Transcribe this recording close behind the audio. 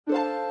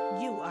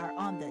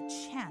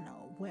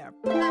where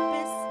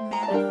purpose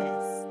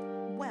manifests.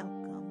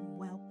 Welcome,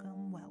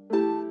 welcome,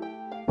 welcome.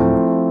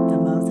 The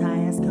Most High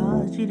has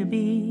called you to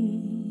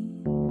be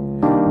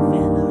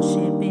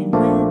fellowshipping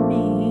with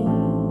me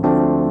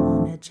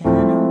on a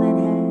channel that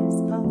has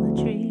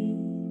poetry,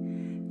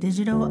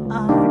 digital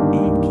art,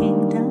 and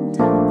kingdom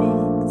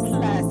topics.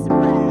 Plus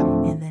rap.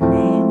 In the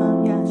name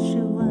of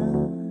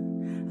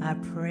Yahshuah, I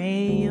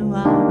pray you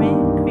are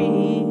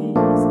increased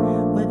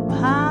with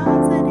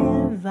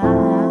positive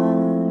vibes.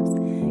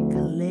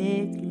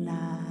 Click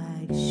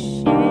like,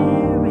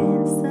 share,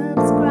 and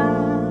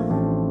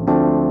subscribe.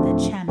 The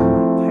channel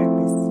where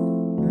purpose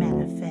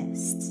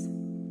manifests.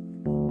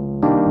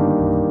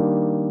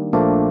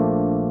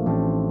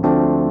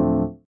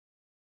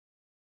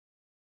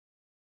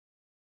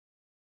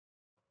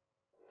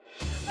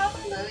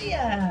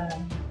 Hallelujah!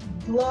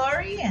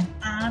 Glory and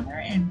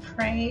honor and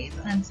praise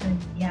unto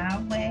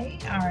Yahweh,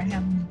 our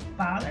Heavenly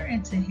Father,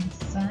 and to His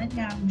Son,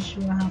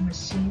 Yahshuah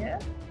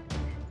HaMashiach.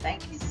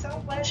 Thank you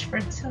so much for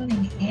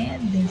tuning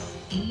in this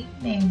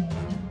evening.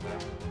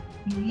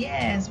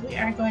 Yes, we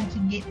are going to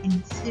get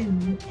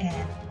into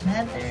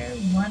another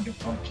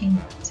wonderful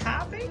kingdom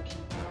topic,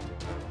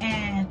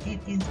 and it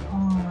is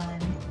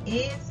on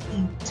Is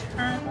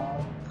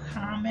Eternal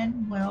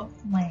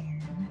Commonwealth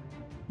Land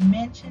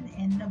mentioned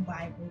in the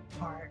Bible,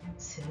 part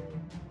 2.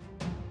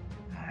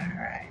 All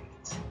right,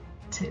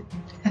 2.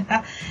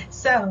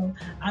 So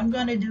I'm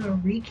going to do a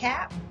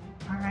recap.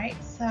 All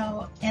right,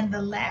 so in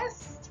the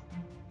last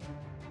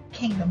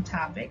kingdom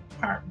topic,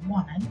 part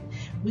 1,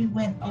 we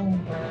went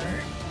over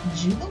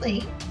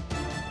Jubilee.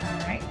 All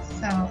right,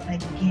 so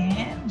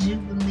again,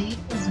 Jubilee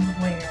was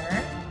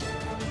where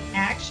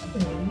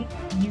actually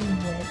you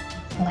would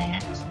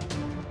plant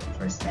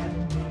for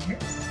 7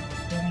 years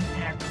during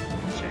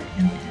agriculture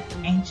in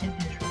the ancient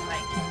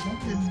Israelite kingdom.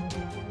 This is what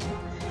they do.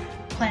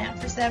 Plant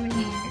for 7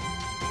 years,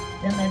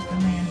 then let the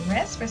land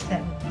rest for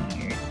 7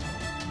 years.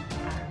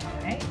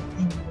 Alright,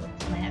 then you would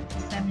plant for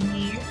 7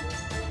 years,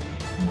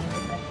 then you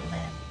would let the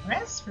land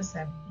rest for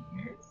 7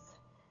 years,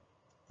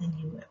 then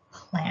you would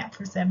plant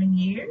for 7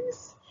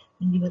 years,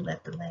 then you would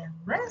let the land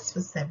rest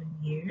for 7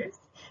 years,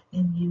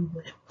 then you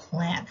would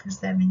plant for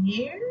 7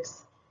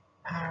 years.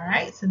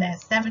 Alright, so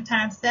that's 7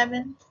 times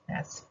 7,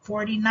 that's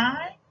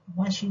 49.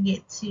 Once you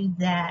get to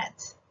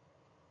that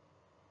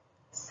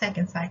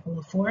second cycle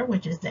of 4,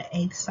 which is the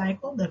 8th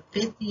cycle, the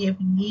 50th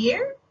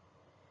year,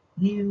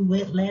 you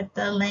would let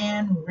the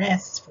land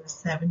rest for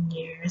 7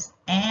 years,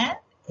 and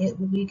it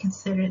would be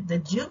considered the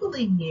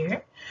Jubilee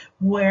year,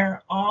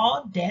 where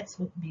all debts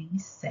would be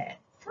set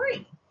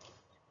free.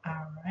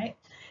 All right,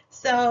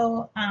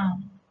 so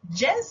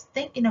just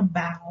thinking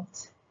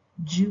about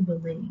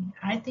Jubilee,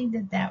 I think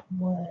that that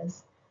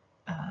was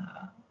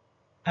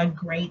a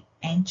great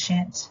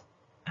ancient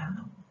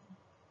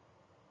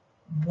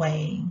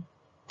way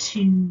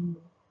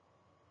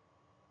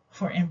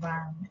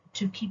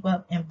to keep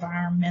up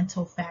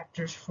environmental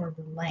factors for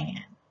the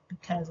land,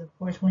 because of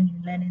course when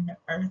you're letting the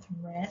earth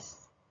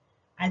rest,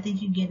 I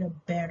think you get a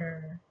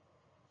better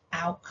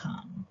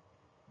outcome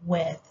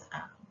with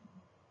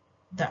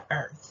the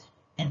earth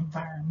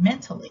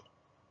environmentally.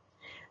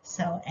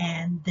 So,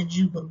 and the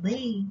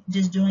Jubilee,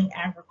 just doing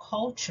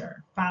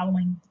agriculture,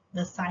 following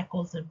the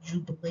cycles of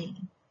Jubilee,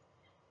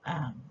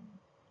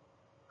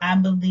 I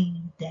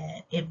believe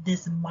that if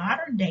this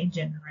modern day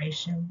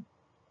generation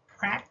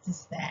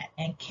practiced that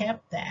and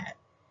kept that,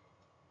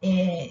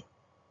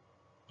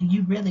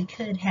 you really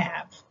could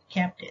have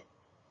kept it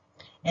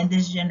in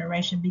this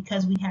generation,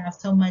 because we have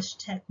so much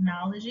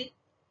technology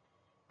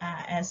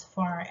as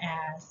far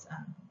as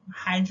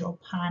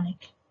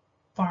hydroponic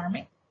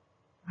farming.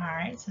 All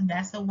right, so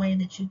that's a way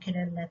that you could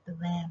have let the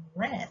land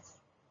rest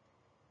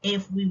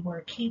if we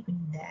were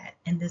keeping that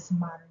in this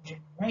modern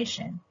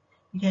generation,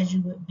 because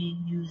you would be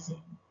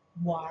using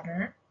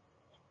water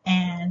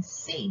and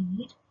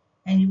seed,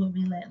 and you would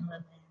be letting the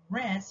land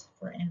rest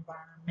for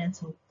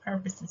environmental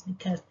purposes,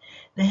 because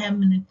the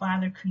Heavenly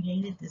Father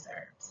created this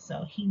earth,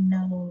 so He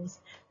knows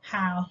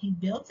how He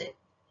built it,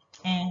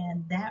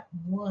 and that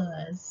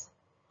was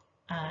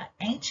an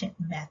ancient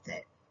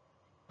method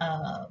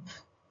of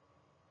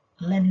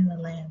letting the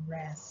land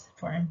rest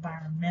for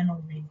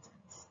environmental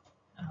reasons.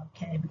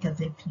 Okay, because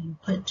if you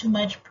put too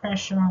much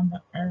pressure on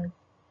the earth,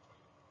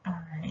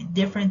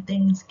 different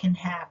things can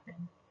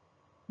happen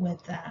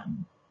with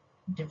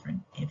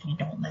if you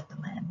don't let the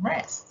land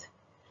rest.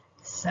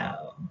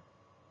 So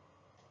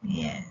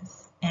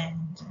yes,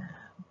 and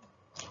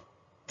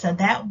so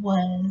that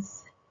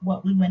was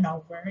what we went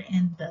over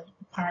in the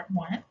part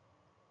 1,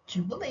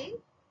 Jubilee.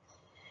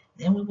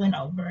 Then we went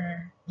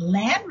over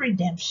land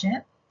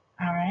redemption.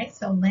 All right,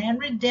 so land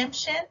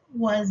redemption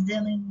was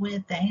dealing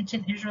with the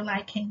ancient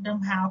Israelite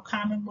kingdom, how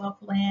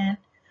Commonwealth land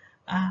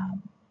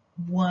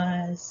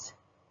was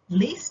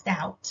leased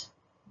out,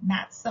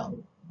 not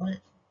sold, but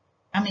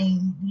I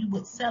mean, you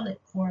would sell it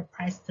for a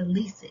price to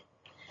lease it.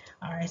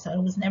 All right, so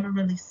it was never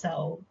really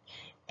sold.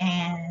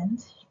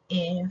 And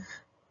if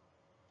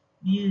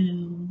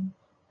you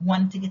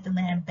wanted to get the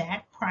land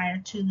back prior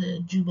to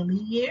the Jubilee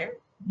year,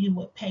 you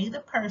would pay the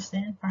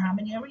person for how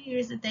many ever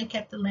years that they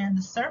kept the land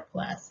the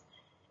surplus,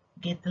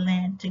 get the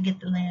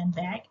land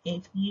back.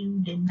 If you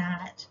did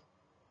not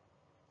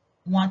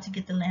want to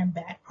get the land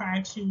back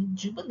prior to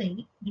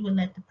Jubilee, you would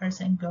let the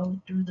person go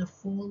through the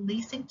full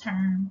leasing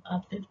term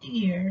of 50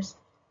 years.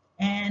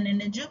 And in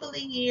the Jubilee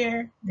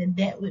year, the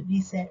debt would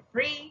be set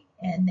free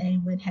and they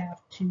would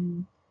have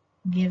to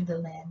give the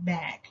land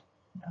back.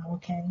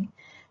 Okay?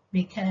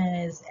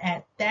 Because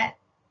at that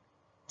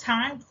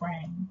time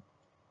frame,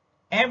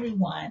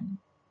 everyone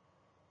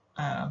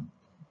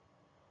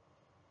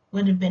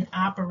would have been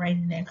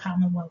operating their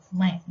Commonwealth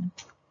land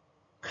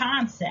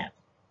concept.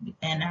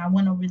 And I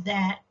went over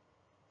that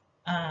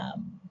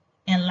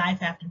in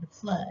Life After the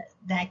Flood,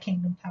 that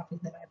kingdom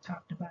topic that I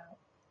talked about.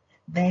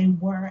 They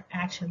were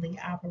actually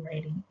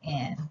operating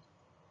in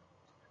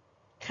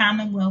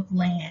Commonwealth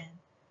land,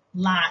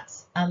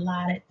 lots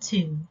allotted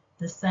to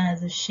the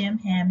sons of Shem,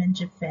 Ham, and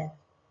Japheth.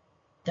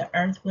 The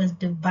earth was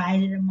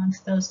divided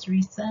amongst those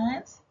three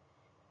sons,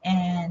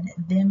 and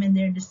them and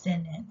their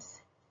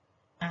descendants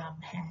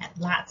had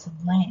lots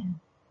of land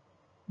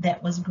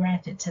that was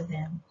granted to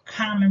them,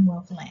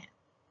 Commonwealth land.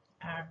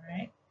 All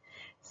right.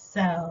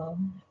 So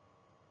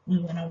we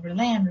went over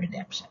land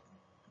redemption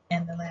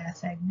in the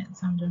last segment,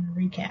 so I'm doing a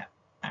recap.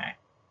 All right.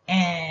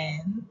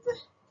 And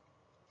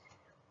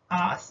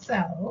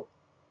also,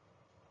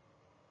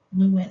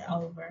 we went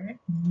over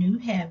new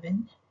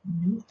heaven,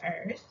 new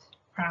earth,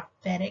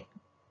 prophetic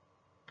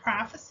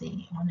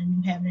prophecy on the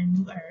new heaven and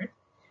new earth.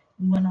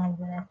 We went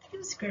over a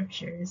few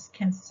scriptures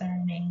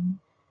concerning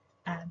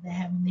the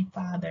Heavenly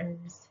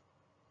Father's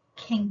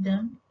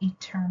kingdom,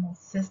 eternal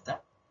system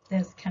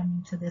that's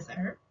coming to this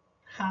earth.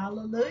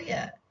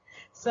 Hallelujah.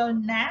 So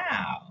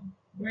now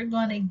we're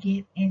going to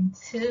get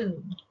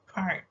into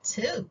part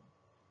 2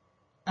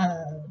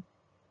 of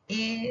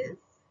is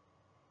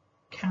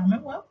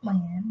Commonwealth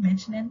land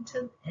mentioned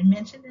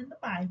in the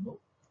Bible.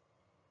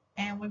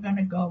 And we're going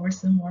to go over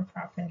some more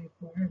prophetic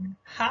word.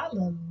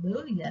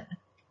 Hallelujah.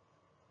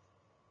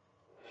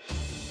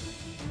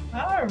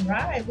 All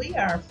right, we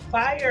are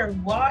fire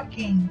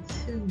walking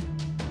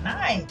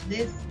tonight,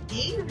 this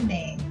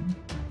evening.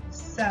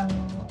 So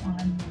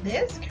on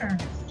this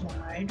current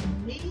slide,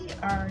 we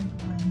are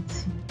going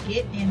to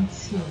get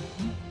into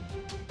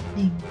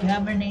the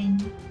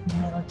governing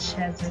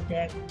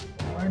Melchizedek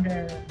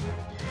order.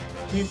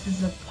 This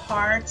is a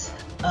part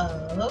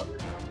of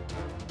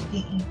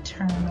the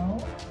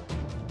eternal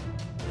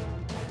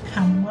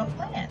Commonwealth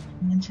land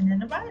mentioned in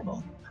the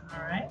Bible.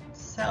 All right,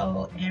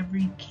 so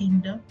every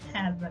kingdom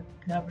has a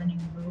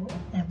governing rule,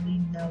 and we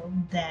know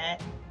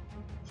that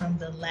from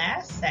the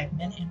last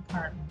segment in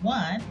part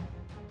 1,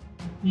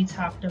 we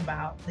talked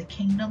about the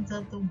kingdoms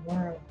of the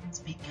world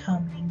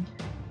becoming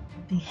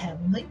the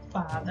Heavenly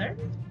Father,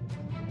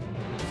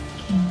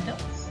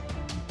 kingdoms,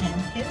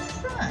 and His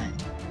Son.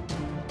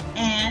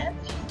 And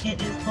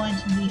it is going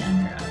to be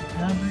under a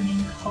governing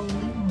holy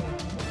rule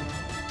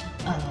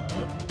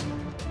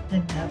of the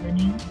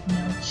governing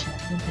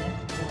Melchizedek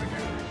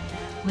order,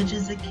 which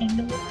is a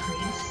kingdom of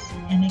priests,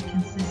 and it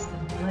consists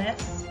of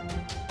bliss,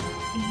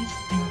 peace,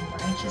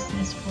 and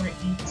righteousness for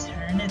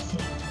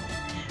eternity.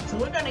 So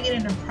we're going to get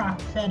into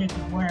prophetic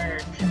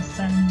word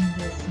concerning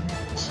this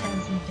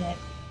Melchizedek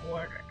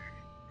order.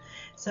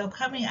 So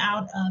coming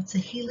out of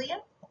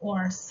Tehillim,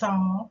 or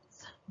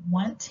Psalms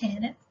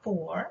 110 and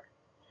 4,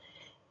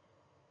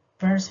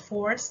 verse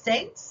 4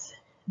 states,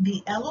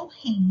 "The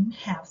Elohim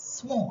have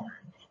sworn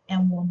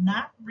and will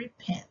not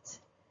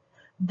repent.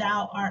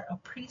 Thou art a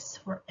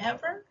priest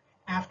forever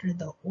after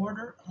the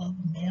order of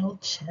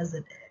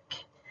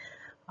Melchizedek."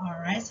 All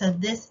right, so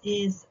this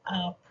is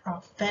a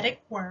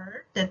prophetic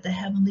word that the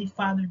Heavenly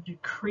Father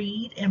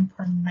decreed and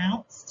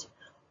pronounced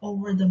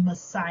over the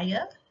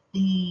Messiah,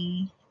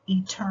 the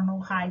eternal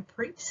high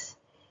priest.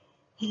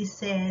 He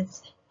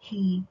says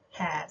he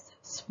has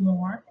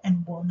sworn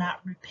and will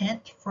not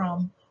repent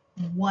from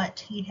what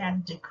he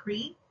has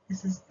decreed.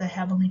 This is the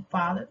Heavenly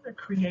Father, the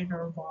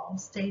creator of all,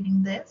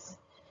 stating this,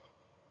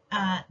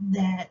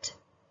 that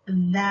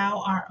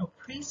thou art a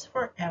priest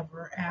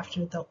forever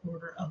after the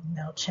order of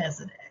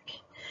Melchizedek.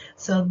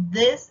 So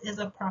this is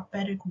a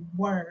prophetic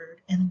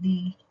word in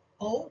the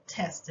Old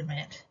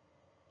Testament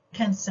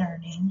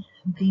concerning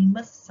the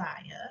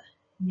Messiah,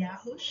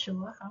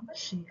 Yahshuah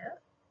HaMashiach,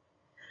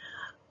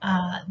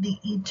 the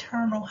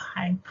eternal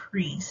high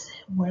priest,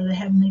 where the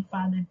Heavenly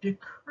Father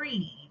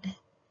decreed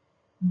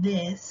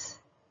this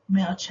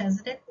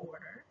Melchizedek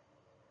order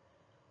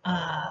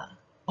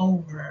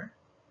over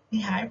the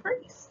high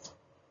priest,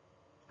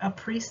 a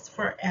priest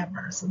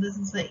forever. So this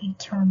is the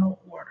eternal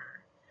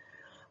order.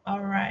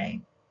 All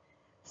right,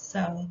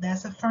 so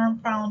that's a firm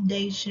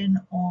foundation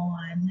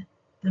on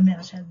the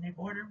Melchizedek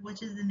order,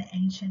 which is an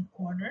ancient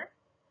order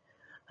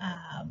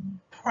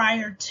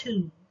prior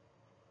to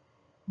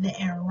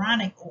the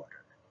Aaronic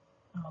order.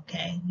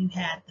 Okay, you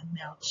had the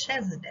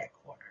Melchizedek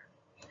order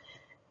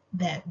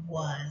that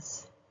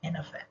was in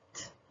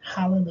effect.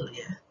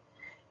 Hallelujah.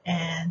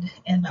 And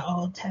in the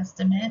Old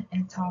Testament,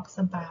 it talks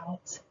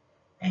about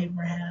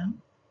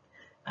Abraham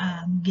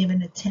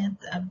giving a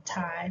tenth of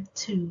tithe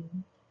to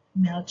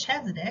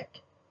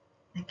Melchizedek,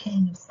 the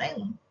king of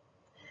Salem,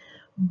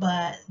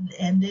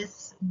 and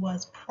this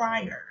was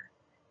prior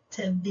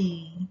to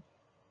the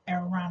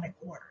Aaronic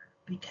order,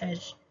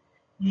 because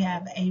you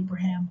have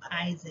Abraham,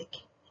 Isaac,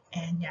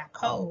 and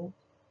Jacob.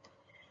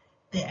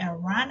 The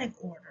Aaronic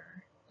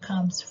order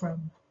comes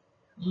from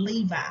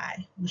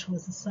Levi, which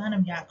was the son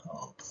of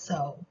Jacob.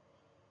 So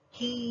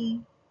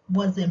he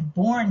wasn't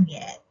born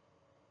yet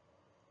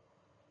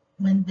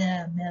when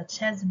the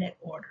Melchizedek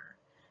order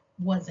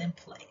was in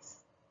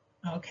place.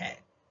 Okay,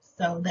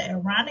 so the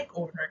Aaronic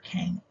order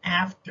came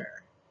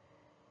after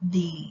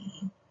the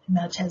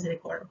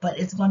Melchizedek order, but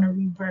it's going to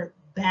revert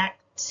back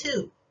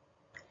to,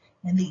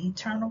 in the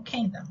eternal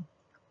kingdom,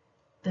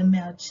 the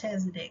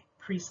Melchizedek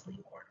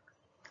priestly order.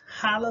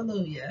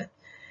 Hallelujah.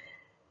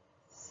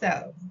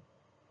 So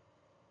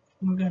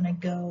we're going to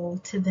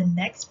go to the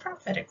next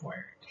prophetic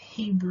word,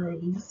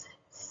 Hebrews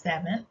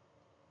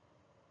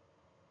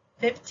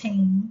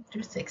 7:15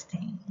 through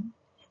 16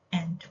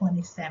 and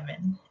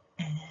 27,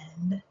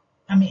 and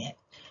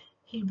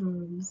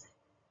Hebrews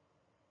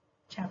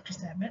chapter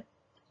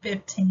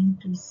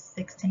 7:15 through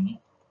 16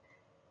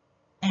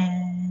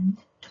 and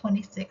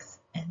 26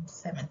 and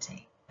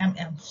 17.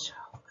 I'm so,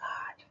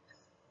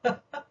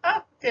 God.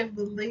 I can't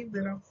believe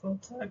that I'm so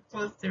tongue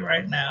twisted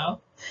right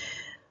now.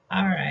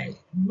 All right.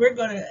 We're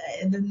going to,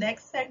 in the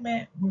next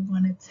segment, we're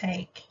going to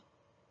take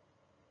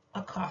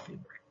a coffee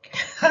break.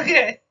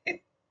 Okay.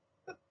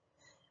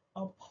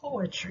 A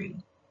poetry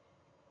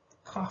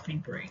coffee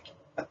break.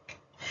 Okay.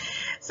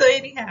 So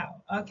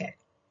anyhow, okay.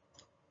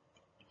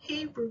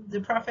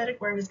 The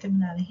prophetic word is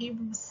coming out of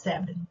Hebrews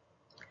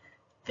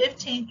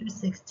 7:15 through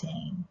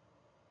 16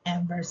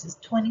 and verses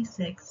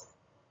 26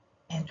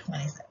 and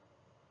 27.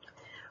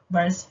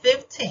 Verse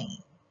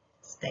 15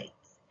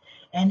 states,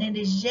 "And it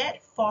is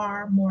yet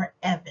far more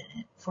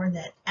evident, for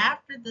that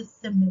after the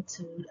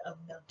similitude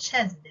of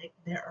Melchizedek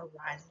there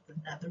arises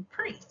another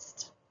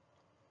priest."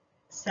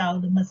 So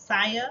the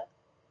Messiah,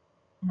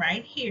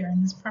 right here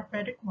in this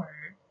prophetic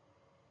word,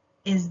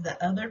 is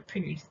the other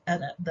priest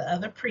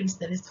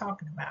that is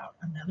talking about,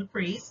 another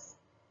priest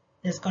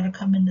that's going to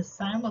come in the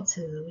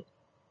similitude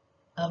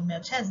of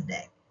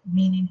Melchizedek,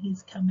 meaning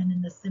he's coming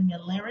in the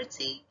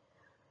similarity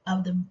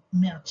of the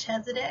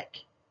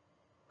Melchizedek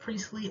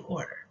priestly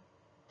order.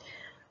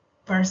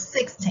 Verse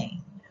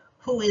 16,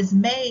 "Who is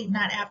made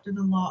not after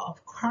the law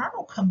of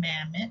carnal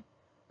commandment,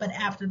 but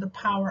after the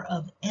power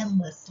of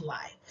endless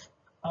life."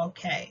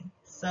 Okay,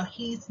 so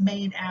he's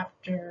made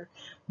after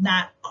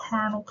not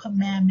carnal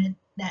commandment,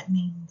 that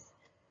means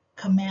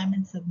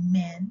commandments of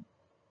men.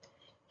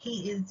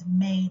 He is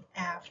made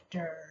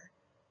after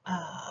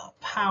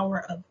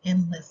power of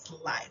endless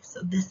life.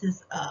 So this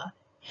is a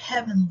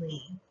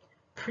heavenly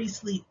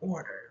priestly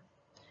order,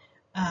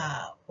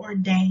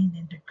 ordained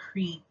and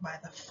decreed by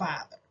the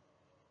Father.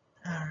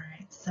 All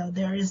right, so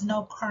there is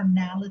no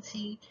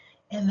carnality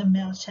in the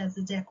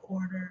Melchizedek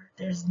order.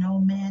 There's no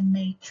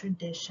man-made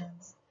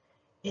traditions.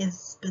 It's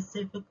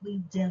specifically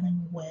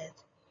dealing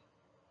with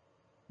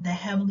the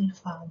Heavenly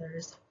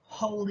Father's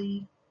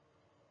holy,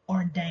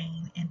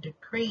 ordained, and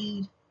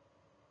decreed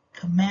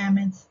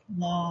commandments,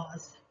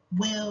 laws,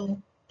 will,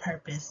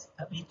 purpose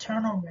of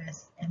eternal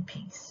rest and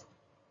peace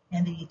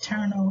in the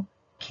eternal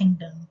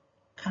kingdom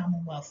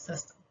Commonwealth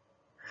system.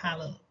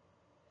 Hallelujah.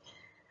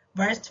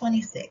 Verse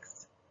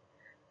 26,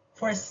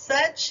 "For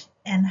such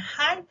an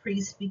high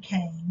priest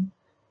became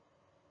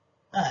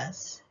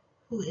us,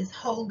 who is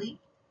holy,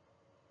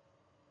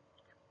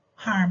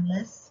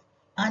 harmless,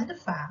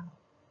 undefiled,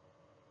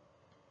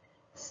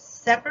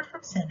 separate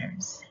from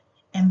sinners,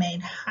 and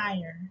made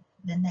higher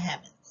than the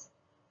heavens.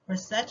 For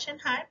such an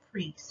high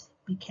priest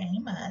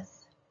became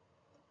us,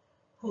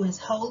 who is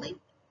holy,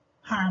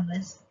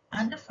 harmless,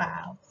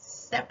 undefiled,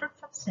 separate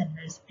from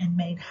sinners, and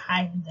made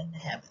higher than the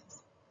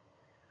heavens."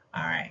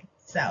 All right,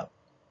 so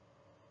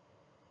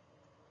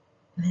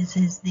this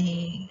is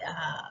the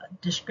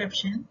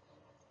description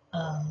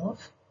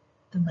of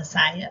the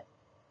Messiah,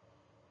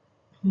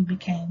 who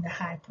became the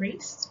high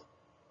priest,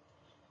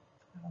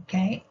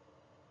 okay,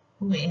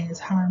 who is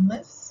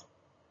harmless,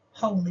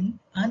 holy,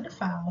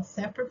 undefiled,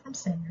 separate from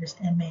sinners,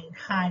 and made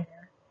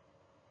higher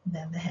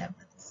than the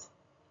heavens.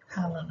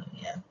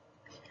 Hallelujah.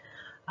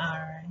 All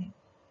right.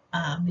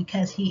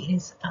 Because he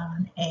is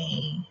on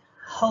a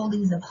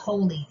holies of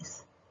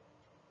holies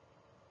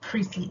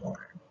priestly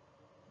order.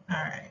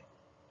 All right.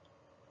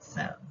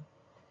 So,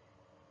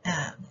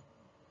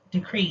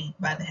 decreed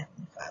by the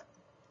Heavenly Father,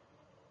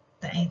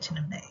 the Ancient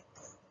of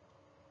Days,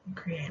 the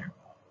Creator of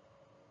all.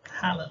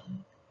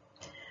 Hallelujah.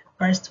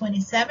 Verse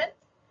 27,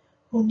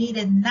 "Who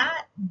needed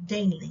not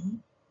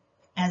daily,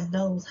 as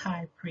those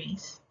high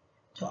priests,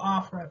 to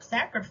offer up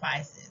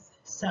sacrifices."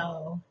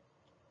 So,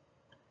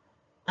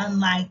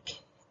 unlike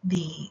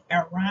the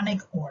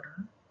Aaronic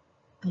order,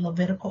 the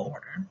Levitical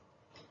order,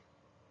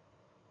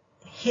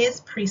 his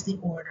priestly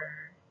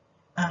order,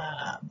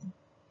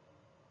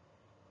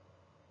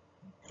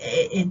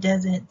 it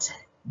doesn't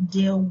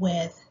deal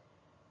with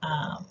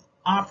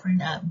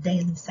offering up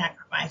daily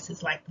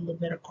sacrifices like the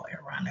Levitical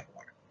Aaronic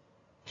order.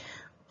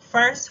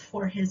 first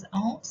for his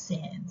own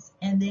sins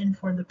and then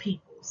for the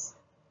people's.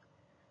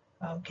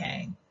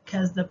 Okay,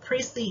 because the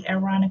priestly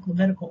Aaronic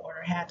Levitical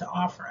order had to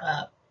offer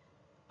up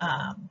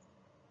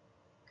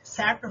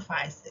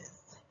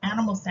sacrifices,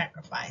 animal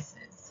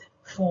sacrifices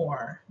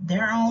for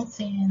their own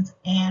sins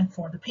and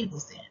for the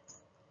people's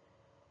sins.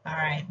 All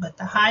right, but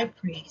the high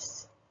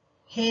priest,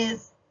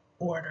 his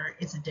order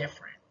is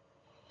different.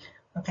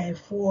 Okay,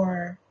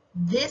 for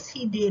this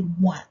he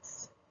did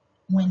once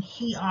when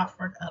he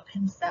offered up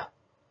himself.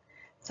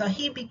 So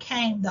he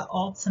became the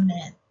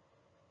ultimate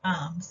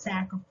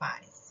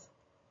sacrifice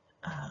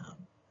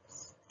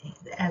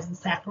as the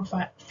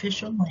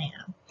sacrificial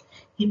lamb.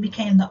 He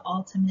became the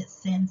ultimate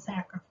sin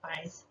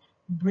sacrifice,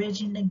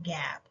 bridging the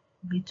gap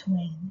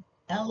between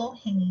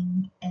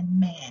Elohim and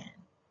man,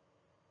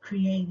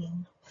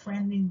 creating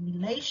friendly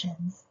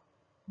relations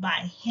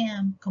by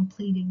him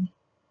completing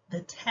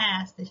the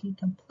task that he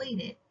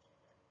completed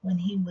when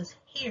he was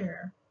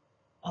here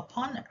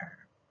upon the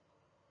earth,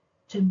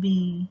 to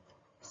be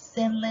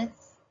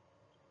sinless,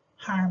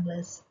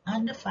 harmless,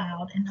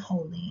 undefiled, and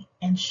holy,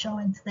 and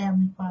showing to the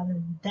Heavenly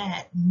Father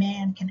that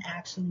man can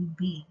actually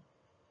be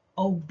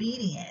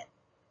obedient,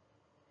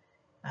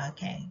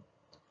 okay,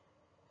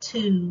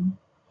 to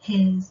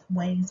his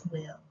ways,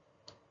 will,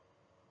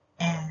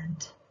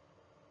 and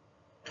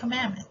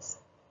commandments.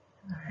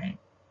 All right.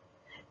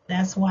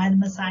 That's why the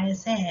Messiah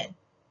said,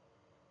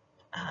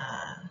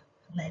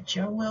 let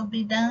your will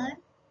be done,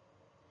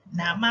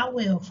 not my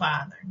will,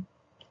 Father.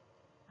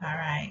 All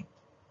right.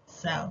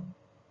 So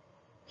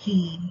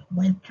he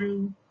went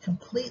through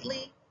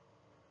completely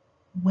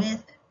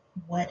with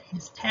what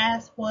his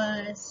task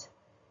was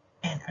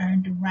and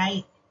earned the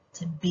right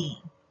to be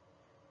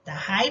the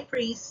high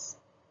priest,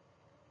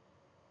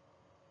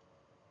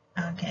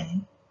 okay,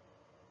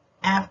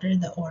 after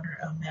the order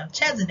of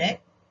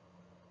Melchizedek.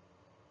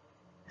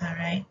 All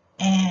right.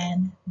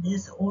 And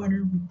this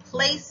order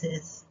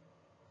replaces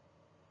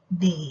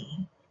the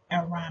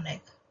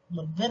Aaronic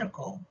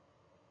Levitical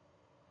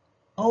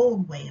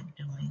old way of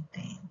doing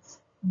things.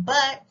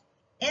 But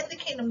in the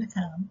kingdom to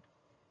come,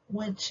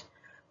 which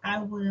I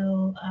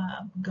will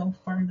go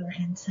further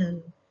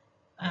into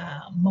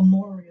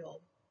memorial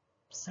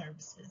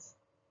services.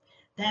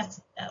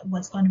 That's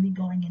what's going to be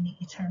going in the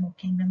eternal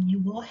kingdom. You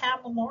will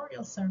have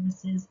memorial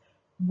services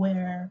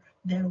where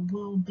there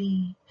will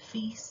be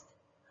feasts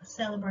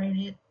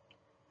celebrated,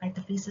 like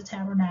the Feast of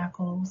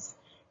Tabernacles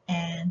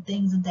and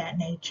things of that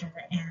nature,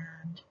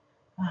 and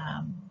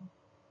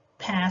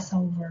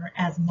Passover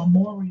as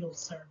memorial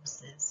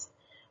services.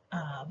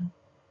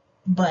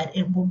 But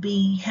it will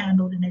be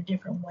handled in a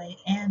different way,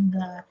 and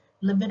the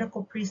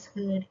Levitical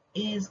priesthood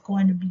is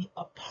going to be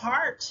a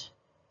part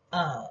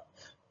of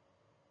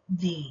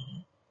the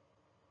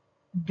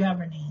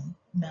governing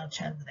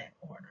Melchizedek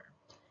order.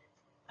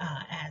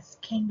 As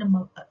kingdom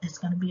of, it's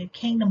going to be a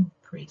kingdom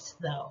of priests,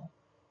 though.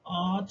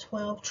 All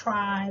 12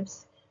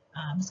 tribes,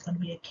 it's going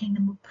to be a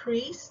kingdom of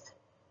priests,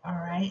 all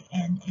right,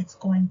 and it's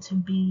going to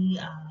be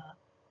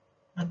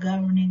a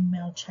governing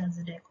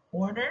Melchizedek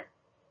order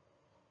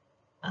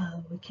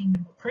of the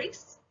kingdom of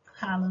priests.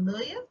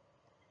 Hallelujah.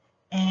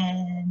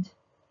 And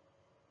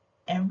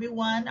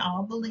everyone,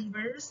 all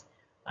believers,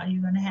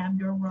 you're going to have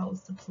your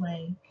roles to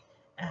play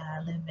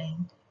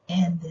living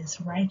in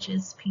this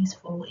righteous,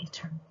 peaceful,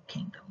 eternal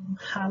kingdom.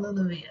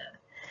 Hallelujah.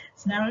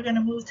 So now we're going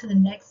to move to the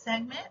next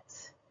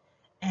segment,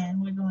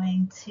 and we're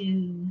going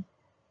to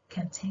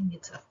continue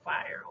to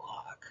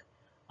firewalk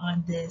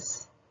on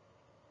this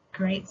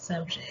great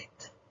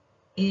subject.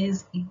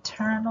 Is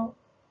eternal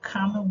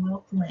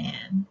Commonwealth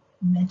land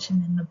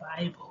mentioned in the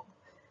Bible?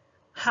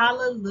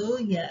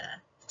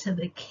 Hallelujah to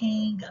the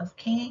King of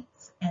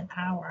Kings and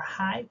our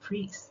High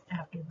Priest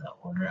after the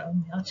order of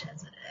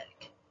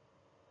Melchizedek.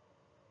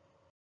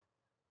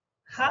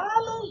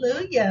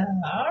 Hallelujah.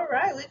 All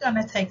right, we're going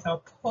to take a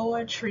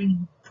poetry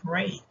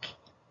break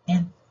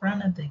in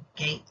front of the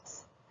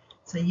gates.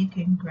 So you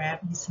can grab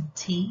you some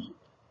tea,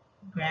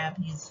 grab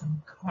you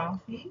some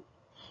coffee,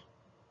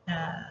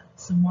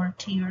 some more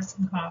tea or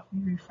some coffee,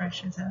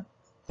 refresh yourself,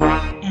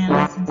 and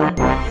listen to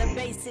The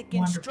basic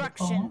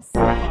instructions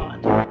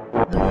called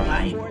the before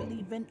Bible.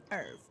 leaving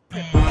Earth.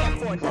 Prepare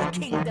for the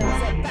kingdoms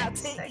about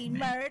to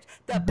emerge.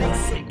 The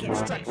basic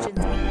instructions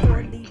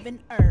before leaving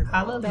Earth.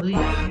 Hallelujah.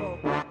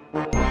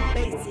 The Bible.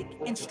 Basic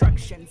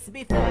instructions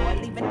before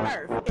leaving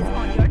Earth is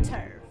on your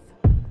turf.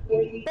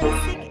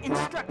 Basic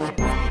instructions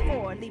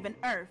before leaving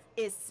Earth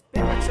is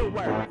spiritual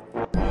work.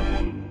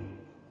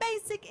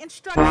 Basic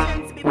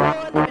instructions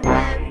before leaving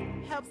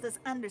Earth helps us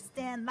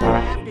understand life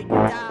after you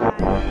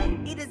die.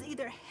 It is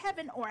either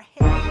heaven or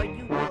hell, where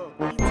you will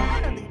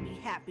eternally be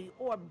happy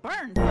or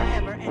burn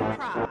forever and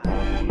cry.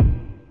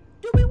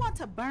 Do we want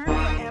to burn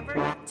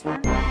forever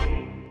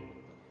eternally?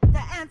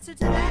 The answer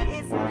to that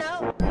is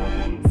no.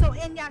 So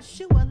in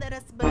Yahshuah, let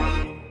us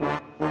believe.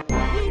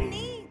 We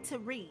need to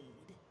read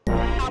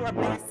our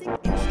basic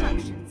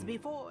instructions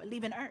before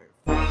leaving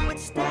Earth, which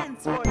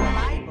stands for the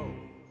Bible.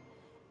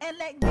 And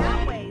let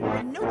Yahweh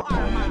renew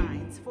our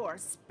minds for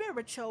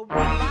spiritual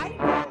revival.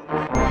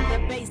 The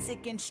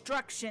basic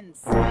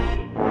instructions.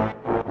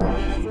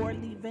 before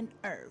leaving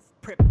earth.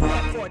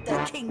 Prepare for the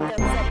kingdoms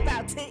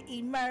about to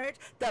emerge.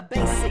 The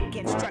basic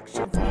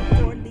instructions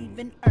before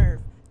leaving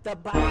earth. The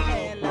Bible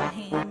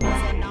Elohim is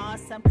an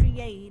awesome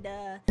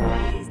creator.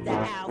 He's the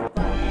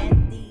Alpha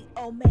and the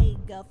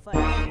Omega.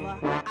 Forever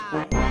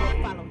I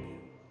will follow you.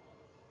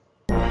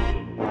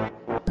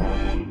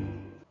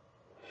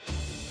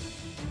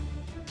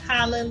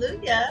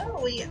 Hallelujah.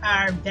 We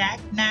are back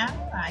now.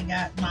 I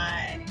got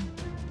my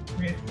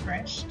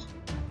refreshed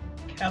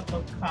cup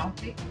of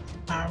coffee.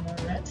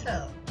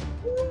 Amaretto.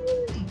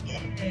 Ooh,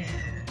 yeah.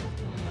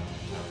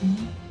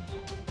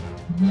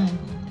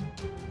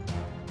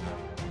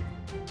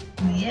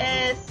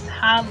 Yes,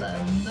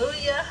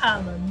 hallelujah,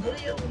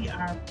 hallelujah. We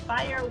are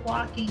fire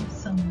walking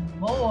some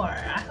more.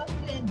 I hope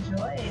you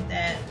enjoyed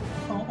that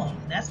poem.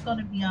 That's going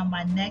to be on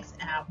my next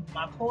album,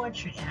 my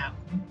poetry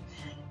album.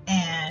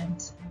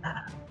 And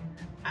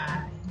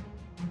I,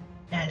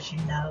 as you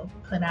know,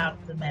 put out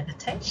the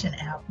meditation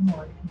album,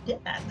 or if you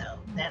did not know,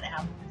 that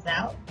album is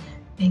out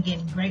and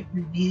getting great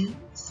reviews,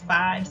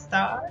 5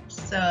 stars.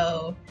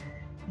 So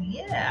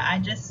yeah, I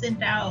just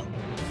sent out,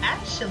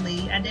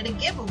 actually, I did a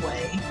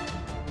giveaway.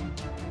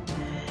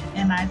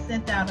 And I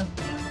sent out a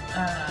few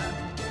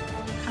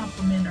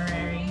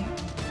complimentary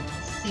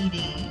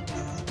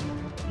CDs,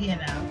 you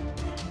know,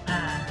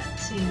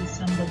 to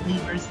some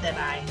believers that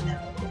I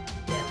know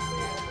that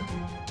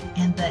live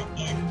in the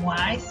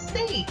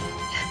NYC.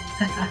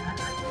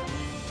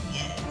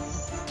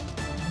 Yes,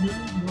 New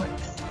York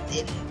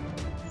City.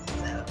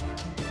 So,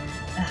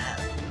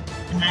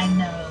 and I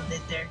know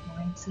that they're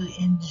going to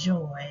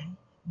enjoy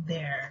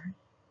their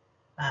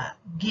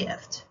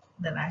gift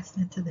that I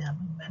sent to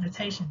them,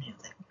 meditation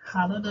music.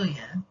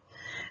 Hallelujah.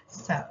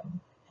 So,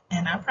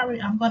 and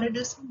I'm going to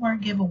do some more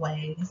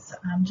giveaways.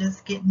 I'm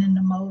just getting in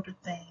the mode of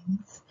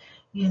things,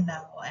 you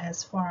know,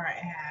 as far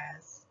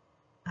as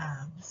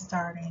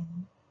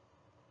starting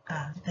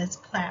this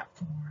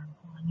platform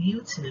on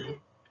YouTube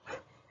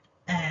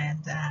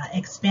and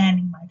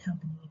expanding my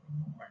company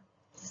even more.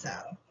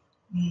 So,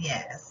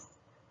 yes.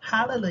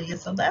 Hallelujah.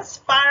 So let's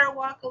fire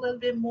walk a little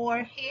bit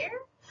more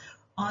here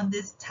on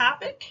this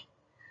topic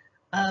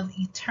of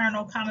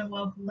eternal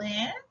Commonwealth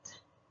land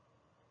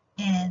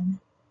and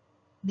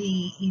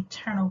the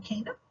eternal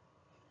kingdom.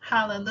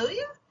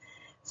 Hallelujah.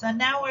 So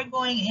now we're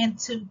going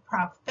into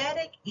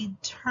prophetic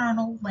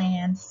eternal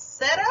land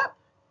setup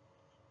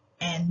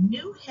and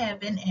new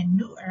heaven and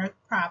new earth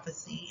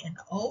prophecy in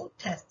the Old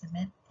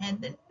Testament and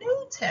the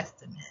New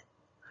Testament.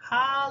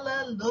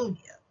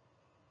 Hallelujah.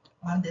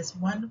 On this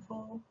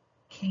wonderful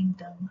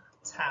kingdom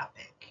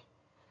topic.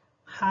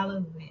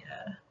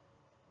 Hallelujah.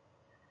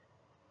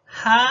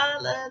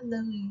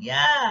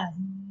 Hallelujah.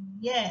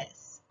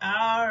 Yes.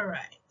 All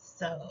right.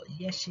 So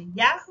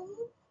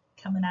Yeshayahu,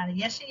 coming out of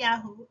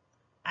Yeshayahu,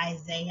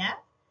 Isaiah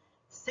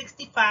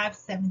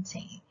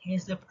 65:17.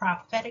 Here's the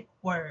prophetic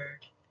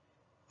word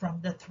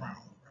from the throne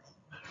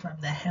room, from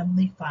the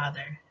Heavenly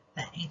Father,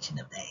 the Ancient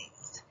of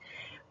Days.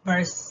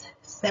 Verse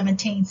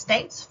 17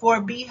 states,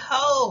 "For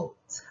behold,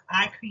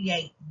 I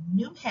create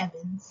new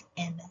heavens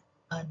and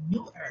a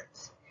new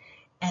earth,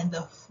 and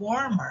the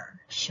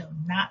former shall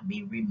not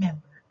be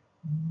remembered,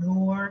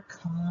 nor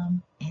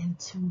come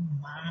into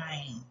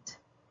mind."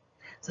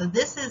 So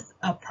this is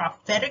a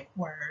prophetic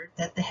word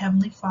that the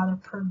Heavenly Father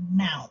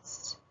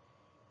pronounced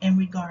in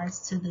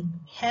regards to the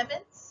new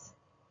heavens,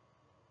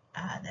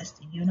 that's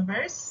the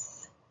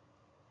universe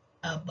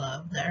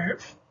above the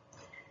earth,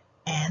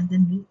 and the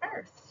new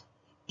earth.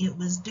 It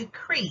was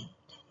decreed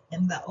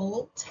in the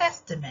Old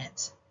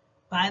Testament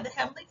by the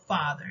Heavenly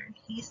Father.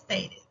 He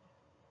stated,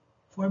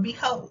 "For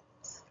behold,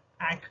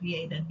 I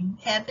create a new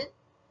heaven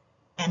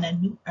and a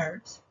new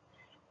earth,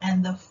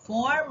 and the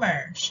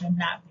former shall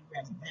not be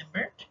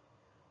remembered,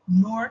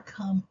 nor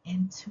come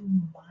into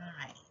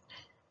mind."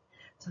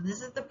 So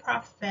this is the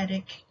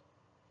prophetic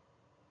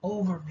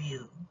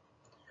overview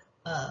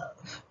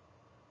of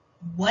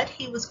what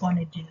he was going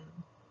to do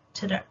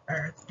to the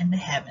earth and the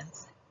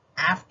heavens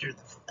after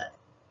the flood.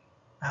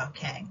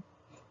 Okay.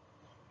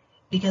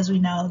 Because we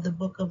know the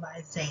book of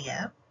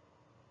Isaiah,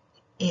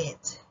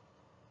 it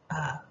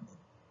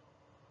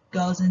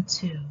goes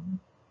into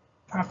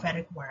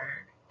prophetic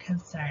word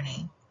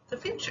concerning the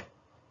future.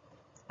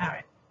 All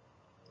right.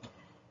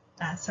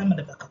 Some of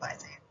the book of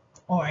Isaiah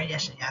or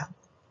Yeshayahu.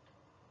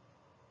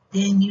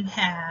 Then you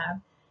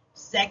have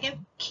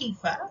 2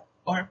 Kepha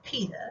or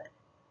Peter.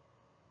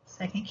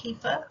 2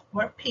 Kepha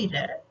or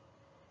Peter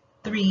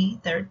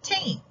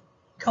 3:13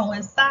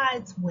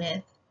 coincides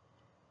with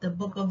the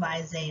book of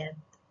Isaiah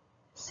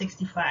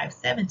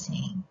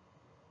 65:17.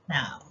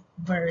 Now,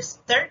 verse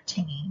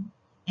 13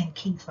 in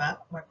Kepha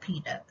or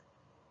Peter,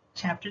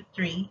 chapter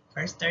 3,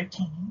 verse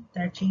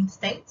 13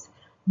 states,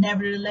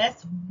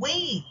 "Nevertheless,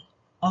 we,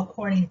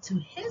 according to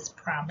his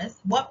promise,"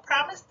 what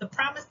promise? The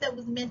promise that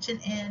was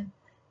mentioned in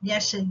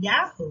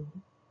Yeshayahu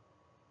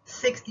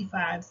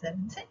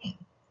 65:17.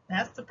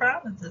 That's the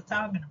promise it's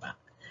talking about.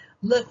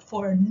 "Look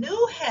for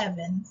new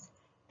heavens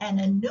and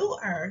a new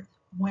earth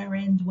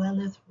wherein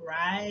dwelleth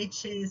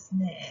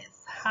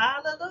righteousness."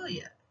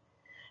 Hallelujah.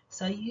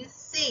 So you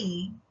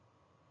see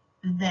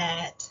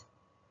that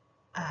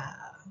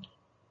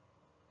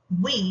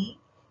we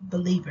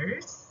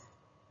believers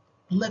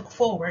look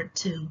forward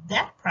to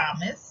that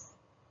promise.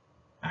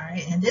 All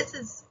right, and this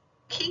is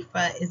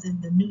Kepha is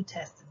in the New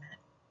Testament.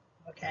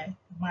 Okay,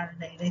 modern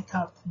day they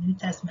call it the New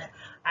Testament.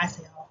 I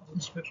say all Holy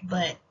Scripture,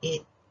 but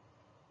it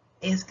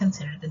is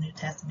considered the New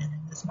Testament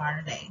in this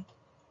modern day.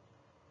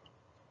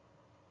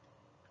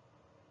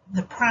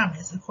 The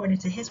promise, according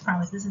to his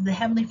promise, this is the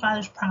Heavenly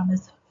Father's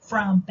promise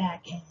from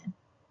back in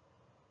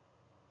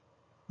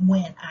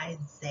when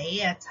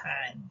Isaiah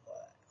time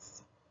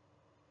was,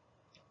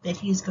 that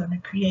he's going to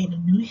create a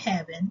new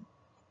heaven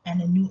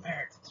and a new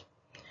earth,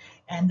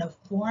 and the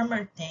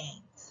former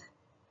things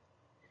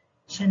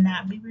should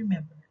not be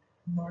remembered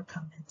nor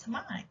come into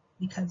mind,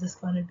 because it's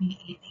going to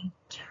be an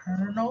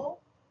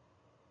eternal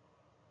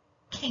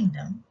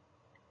kingdom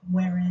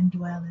wherein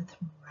dwelleth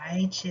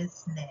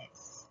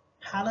righteousness.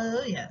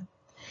 Hallelujah.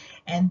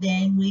 And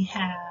then we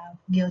have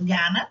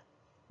Gilgana,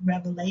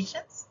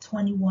 Revelations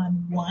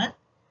 21:1.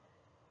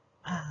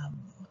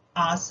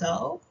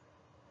 Also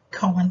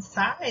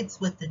coincides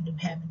with the new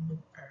heaven, new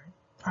earth,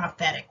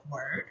 prophetic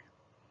word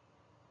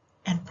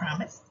and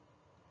promise.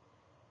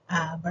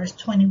 Verse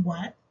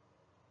 21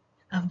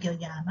 of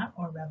Gilgana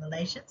or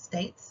Revelation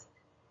states,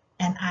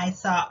 "And I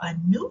saw a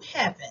new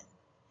heaven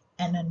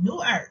and a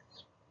new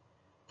earth,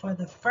 for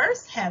the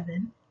first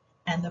heaven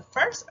and the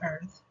first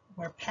earth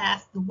were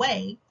passed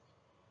away,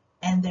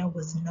 and there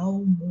was no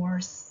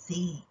more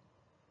sea."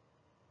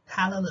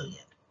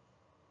 Hallelujah.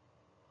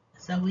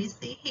 So we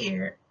see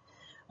here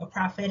a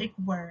prophetic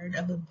word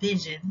of a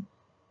vision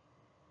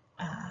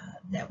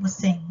that was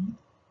seen.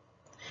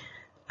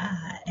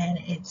 And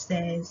it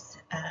says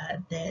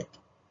that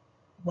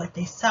what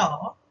they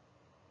saw,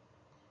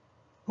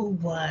 who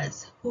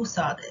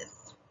saw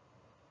this?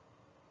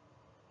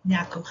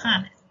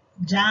 Yahushua,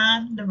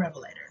 John the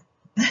Revelator.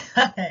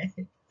 Okay,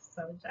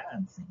 so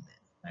John seen this.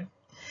 Okay.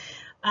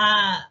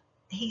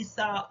 He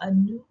saw a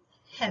new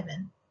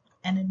heaven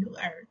and a new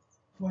earth,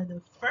 for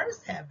the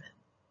first heaven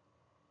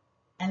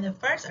and the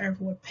first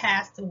earth were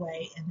passed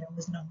away, and there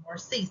was no more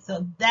sea.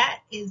 So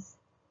that is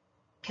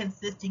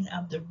consisting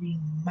of the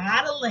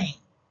remodeling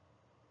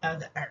of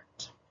the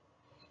earth.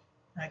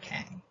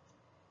 Okay.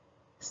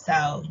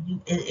 So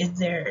is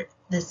there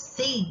the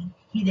sea?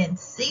 He didn't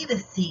see the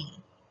sea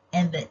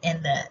in the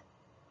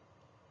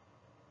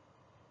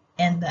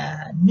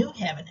new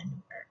heaven and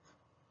new earth,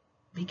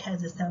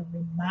 because it's a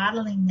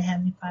remodeling the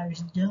Heavenly Father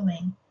is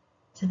doing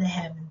to the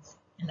heavens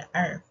and the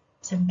earth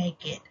to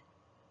make it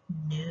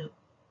new.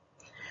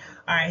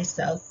 All right,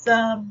 so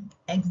some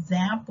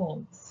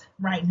examples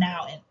right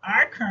now in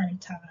our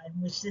current time,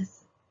 which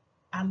is,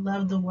 I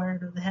love the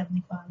word of the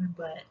Heavenly Father,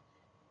 but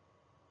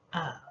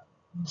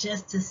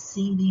just to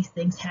see these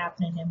things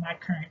happening in my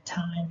current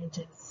time, it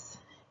just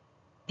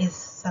is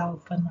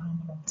so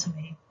phenomenal to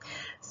me.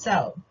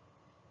 So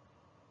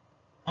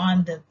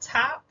on the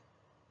top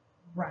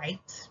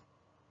right,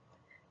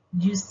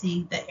 you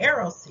see the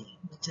Aral Sea,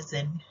 which is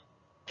in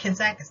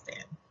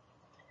Kazakhstan.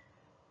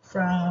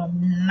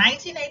 From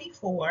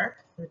 1984,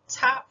 the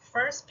top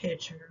first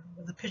picture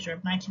was a picture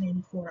of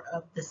 1984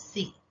 of the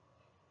sea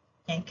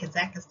in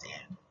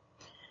Kazakhstan.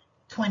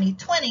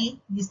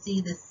 2020, you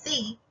see the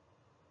sea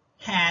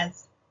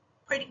has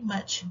pretty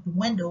much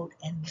dwindled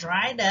and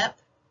dried up.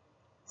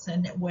 So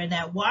where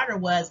that water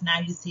was, now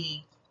you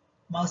see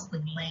mostly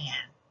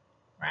land,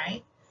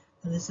 right?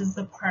 So this is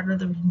a part of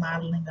the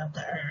remodeling of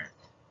the earth.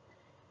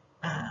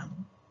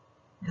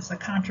 It's a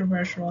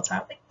controversial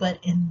topic, but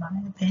in my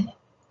opinion,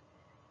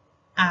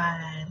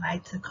 I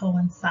like to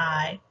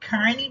coincide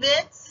current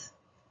events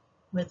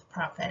with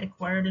prophetic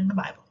word in the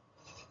Bible.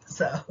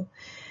 So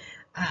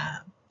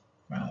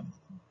from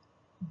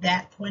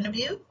that point of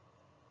view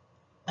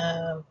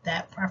of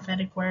that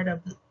prophetic word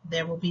of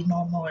there will be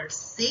no more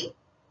sea,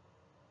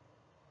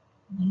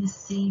 you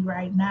see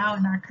right now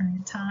in our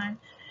current time,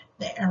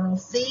 the Aral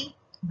Sea,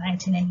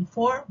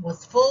 1984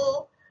 was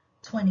full.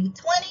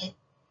 2020,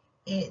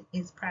 it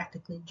is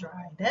practically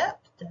dried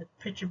up. The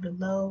picture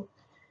below,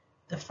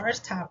 the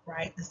first top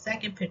right, the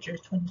second picture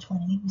is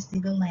 2020, you see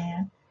the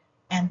land.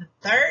 And the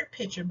third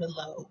picture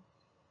below,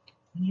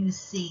 you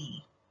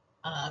see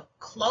a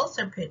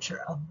closer picture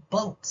of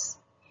boats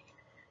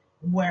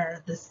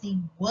where the sea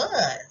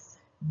was.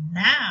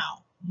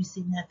 Now you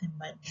see nothing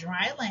but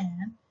dry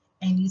land,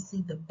 and you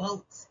see the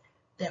boats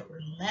that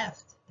were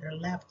left. They're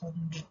left on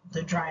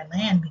the dry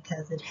land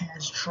because it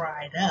has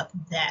dried up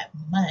that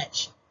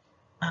much.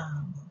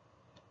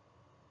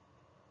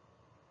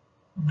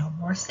 No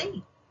more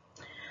sea.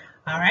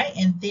 All right,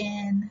 and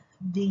then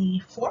the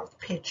fourth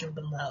picture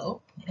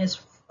below is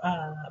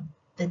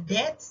the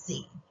Dead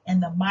Sea in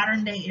the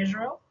modern day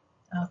Israel.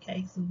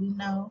 Okay, so we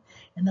know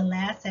in the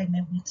last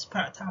segment we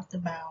talked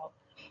about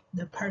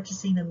the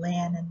purchasing of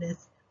land in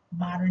this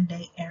modern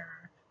day era.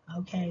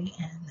 Okay,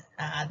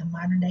 and the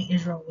modern day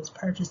Israel was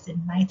purchased in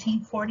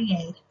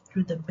 1948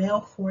 through the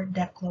Balfour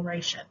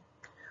Declaration.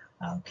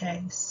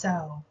 Okay,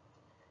 so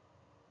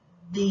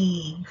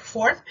the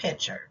fourth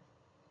picture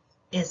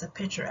is a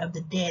picture of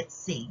the Dead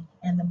Sea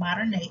in the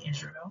modern day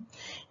Israel.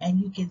 And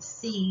you can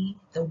see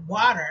the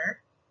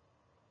water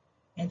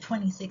in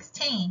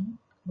 2016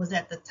 was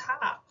at the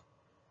top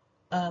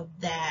of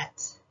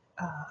that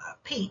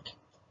peak,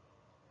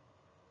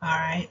 all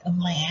right, of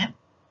land.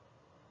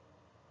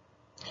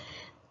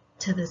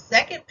 To the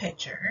second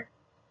picture,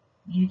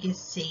 you can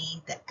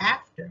see the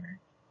after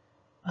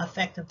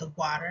effect of the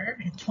water.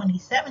 In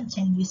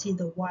 2017, you see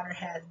the water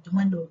has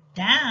dwindled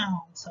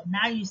down. So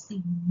now you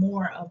see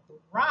more of the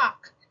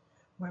rock,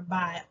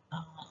 whereby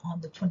on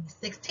the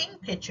 2016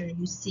 picture,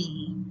 you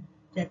see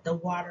that the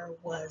water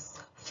was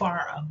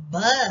far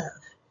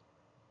above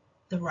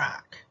the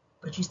rock.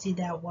 But you see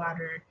that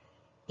water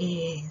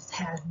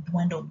has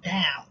dwindled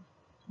down.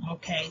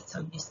 Okay,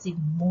 so you see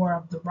more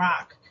of the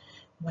rock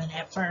when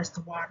at first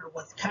the water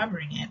was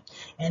covering it.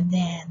 And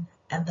then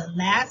the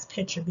last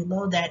picture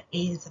below that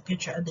is a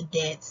picture of the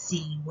Dead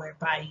Sea,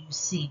 whereby you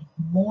see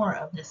more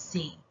of the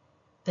sea,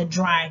 the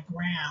dry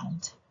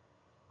ground,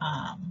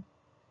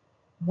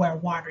 where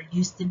water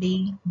used to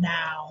be.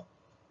 Now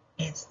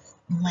it's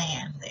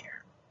land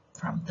there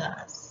from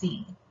the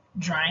sea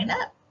drying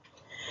up.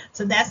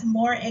 So that's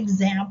more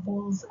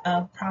examples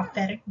of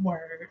prophetic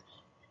word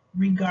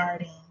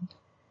regarding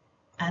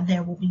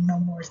there will be no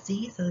more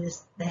sea. So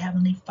it's the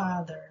Heavenly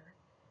Father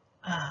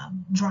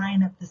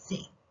drying up the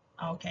sea.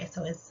 Okay,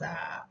 so it's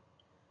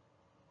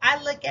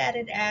I look at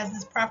it as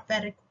this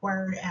prophetic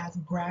word as a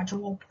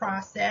gradual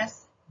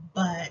process,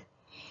 but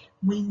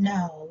we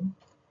know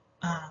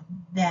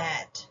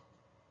that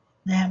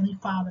the Heavenly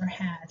Father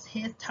has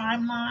his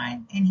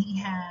timeline, and he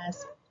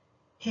has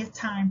his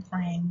time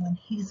frame when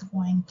he's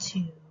going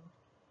to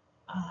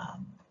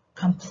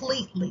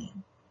completely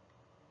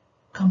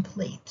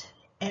complete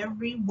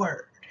every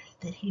word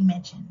that he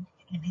mentioned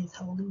in his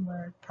holy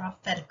word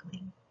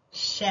prophetically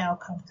shall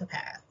come to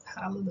pass.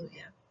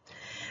 Hallelujah.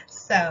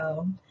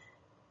 So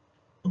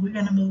we're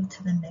going to move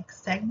to the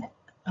next segment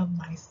of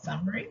my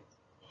summary,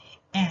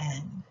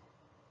 and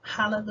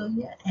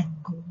hallelujah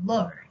and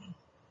glory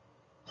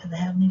to the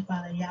Heavenly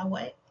Father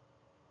Yahweh,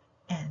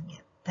 and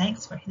give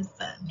thanks for his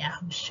son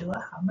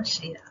Yahshuah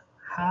HaMashiach.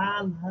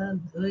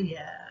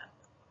 Hallelujah.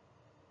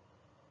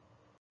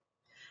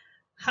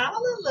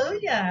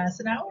 Hallelujah.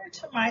 So now we're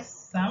to my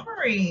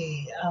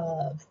summary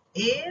of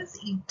Is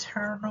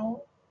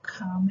Eternal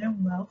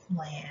Commonwealth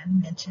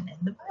Land Mentioned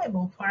in the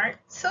Bible, Part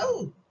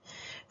 2.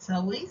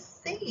 So we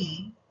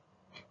see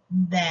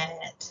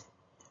that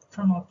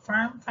from a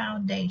firm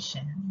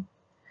foundation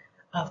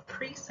of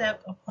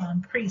precept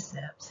upon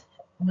precept,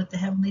 with the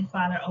Heavenly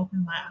Father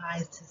opened my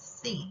eyes to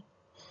see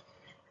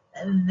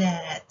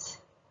that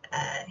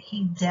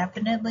he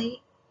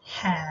definitely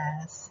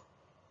has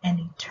an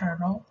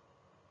eternal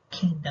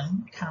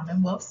kingdom,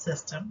 commonwealth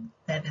system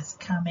that is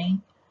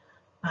coming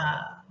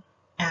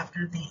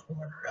after the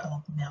order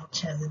of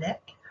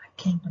Melchizedek,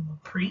 kingdom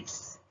of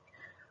priests.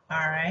 All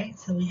right,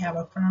 so we have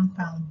a firm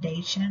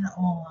foundation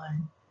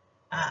on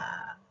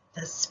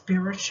the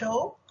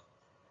spiritual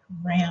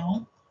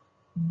realm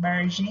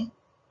merging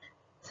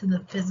to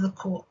the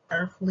physical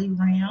earthly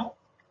realm.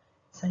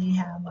 So you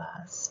have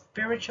a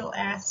spiritual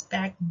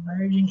aspect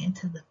merging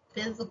into the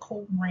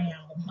physical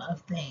realm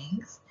of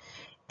things.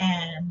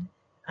 And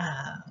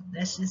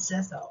that's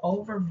just an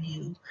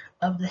overview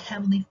of the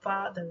Heavenly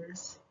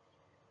Father's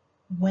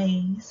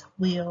ways,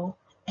 will,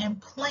 and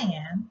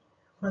plan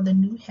for the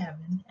new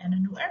heaven and a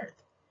new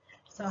earth.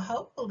 So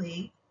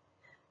hopefully,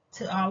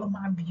 to all of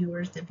my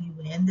viewers that view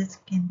in, this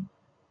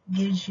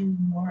gives you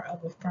more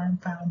of a firm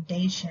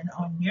foundation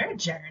on your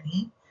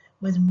journey,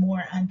 with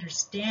more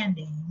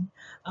understanding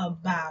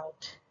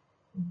about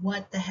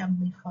what the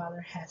Heavenly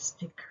Father has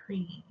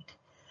decreed,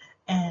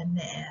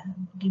 and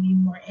give you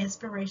more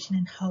inspiration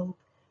and hope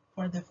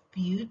for the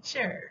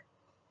future.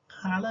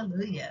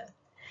 Hallelujah.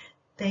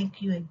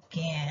 Thank you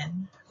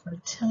again for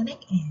tuning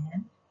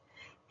in,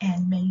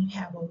 and may you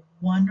have a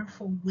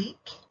wonderful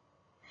week.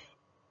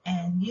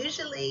 And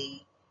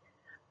usually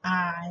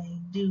I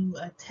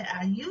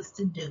used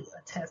to do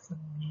a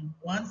testimony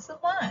once a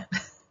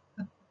month.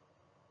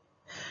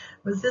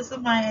 But since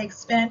of my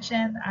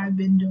expansion, I've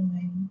been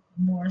doing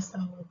more so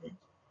of the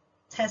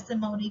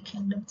testimony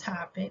kingdom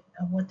topic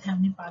of what the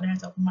Heavenly Father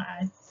has opened my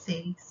eyes to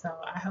see. So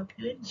I hope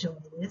you enjoy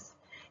this.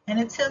 And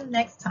until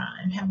next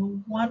time, have a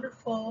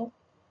wonderful,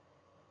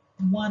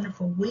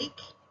 wonderful week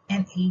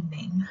and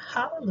evening.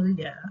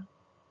 Hallelujah.